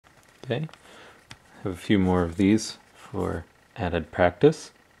Okay, have a few more of these for added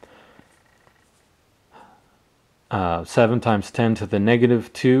practice. 7 times 10 to the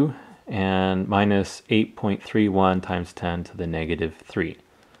negative 2 and minus 8.31 times 10 to the negative 3.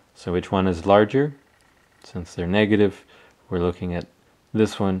 So which one is larger? Since they're negative, we're looking at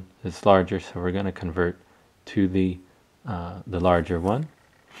this one is larger, so we're going to convert to the larger one.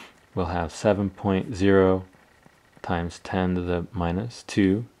 We'll have 7.0 times 10 to the minus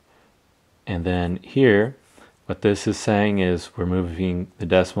 2. And then here, what this is saying is we're moving the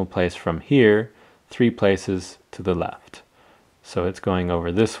decimal place from here 3 places to the left. So it's going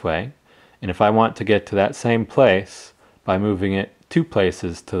over this way. And if I want to get to that same place by moving it 2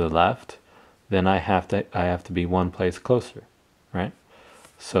 places to the left, then I have to be 1 place closer, right?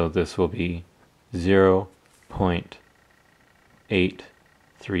 So this will be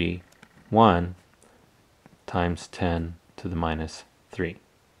 0.831 times 10 to the minus 3.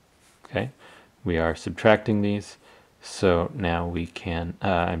 Okay, we are subtracting these, so now we can,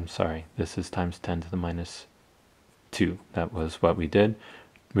 I'm sorry, this is times 10 to the minus 2. That was what we did.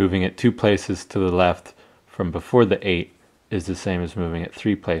 Moving it 2 places to the left from before the 8 is the same as moving it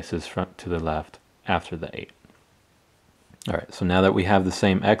 3 places to the left after the 8. All right, so now that we have the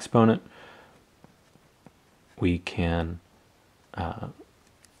same exponent, we can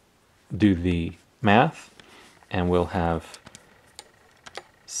do the math, and we'll have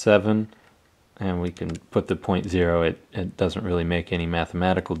 7, and we can put the 0.0, it doesn't really make any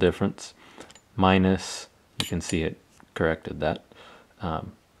mathematical difference, minus, you can see it corrected that,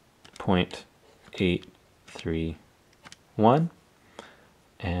 0.831,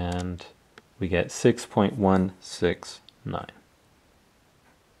 and we get 6.169.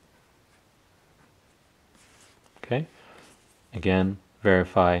 Okay, again,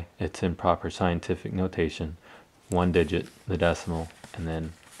 verify it's in proper scientific notation, 1 digit, the decimal, and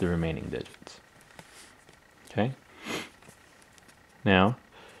then the remaining digits. Okay, now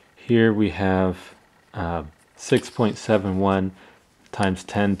here we have 6.71 times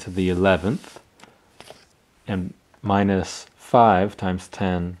 10 to the 11th and minus 5 times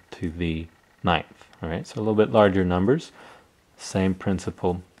 10 to the 9th. All right, so a little bit larger numbers, same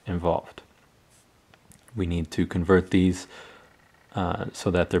principle involved. We need to convert these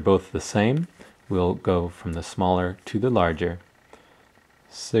so that they're both the same. We'll go from the smaller to the larger.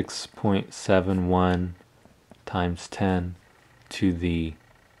 6.71 times 10 to the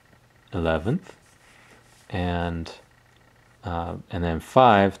 11th, and then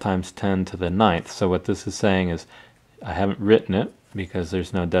 5 times 10 to the 9th. So what this is saying is, I haven't written it because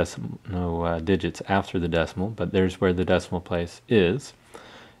there's no digits after the decimal, but there's where the decimal place is,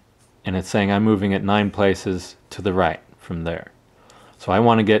 and it's saying I'm moving it 9 places to the right from there. So I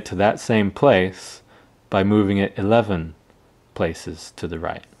want to get to that same place by moving it 11 places to the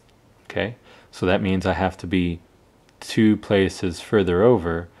right. Okay, so that means I have to be 2 places further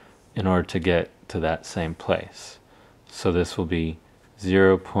over in order to get to that same place. So this will be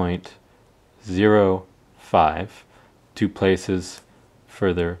 0.05, 2 places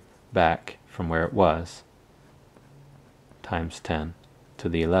further back from where it was, times 10 to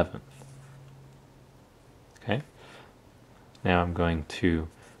the 11th. Okay, now I'm going to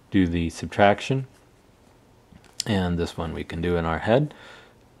do the subtraction, and this one we can do in our head.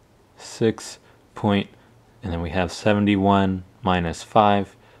 6 point, and then we have 71 minus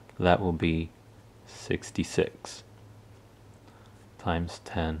 5, that will be 66 times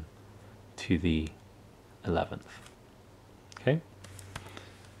 10 to the 11th. Okay.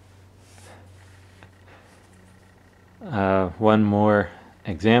 One more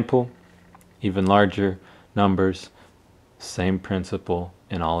example, even larger numbers, same principle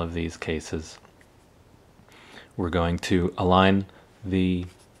in all of these cases. We're going to align the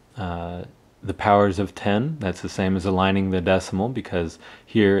powers of 10. That's the same as aligning the decimal, because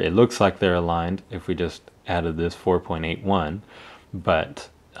here it looks like they're aligned if we just added this 4.81, but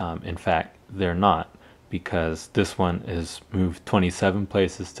in fact they're not, because this one is moved 27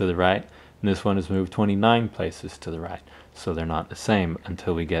 places to the right and this one is moved 29 places to the right, so they're not the same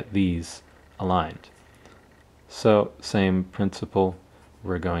until we get these aligned. So same principle,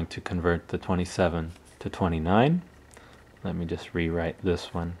 we're going to convert the 27 to 29. Let me just rewrite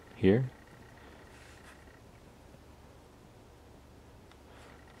this one here.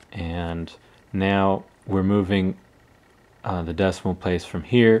 And now we're moving the decimal place from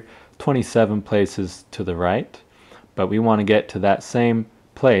here 27 places to the right, but we want to get to that same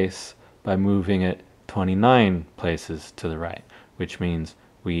place by moving it 29 places to the right, which means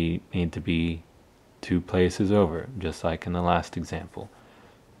we need to be 2 places over, just like in the last example.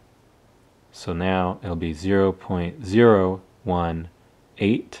 So now it'll be 0.018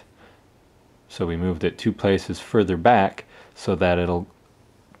 So we moved it 2 places further back so that it'll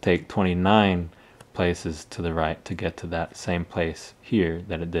take 29 places to the right to get to that same place here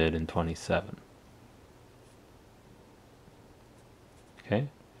that it did in 27. Okay,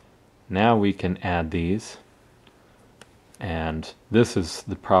 now we can add these, and this is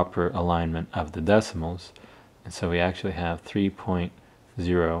the proper alignment of the decimals, and so we actually have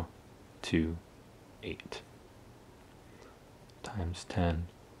 3.028 times 10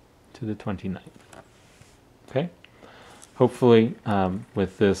 to the 29th. Okay, hopefully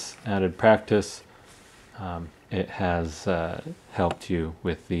with this added practice it has helped you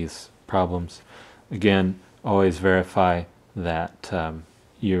with these problems. Again, always verify that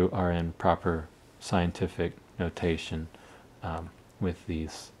you are in proper scientific notation with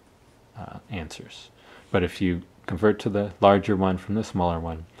these answers. But if you convert to the larger one from the smaller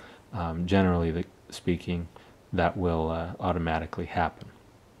one, generally speaking, that will automatically happen.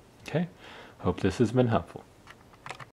 Okay, hope this has been helpful.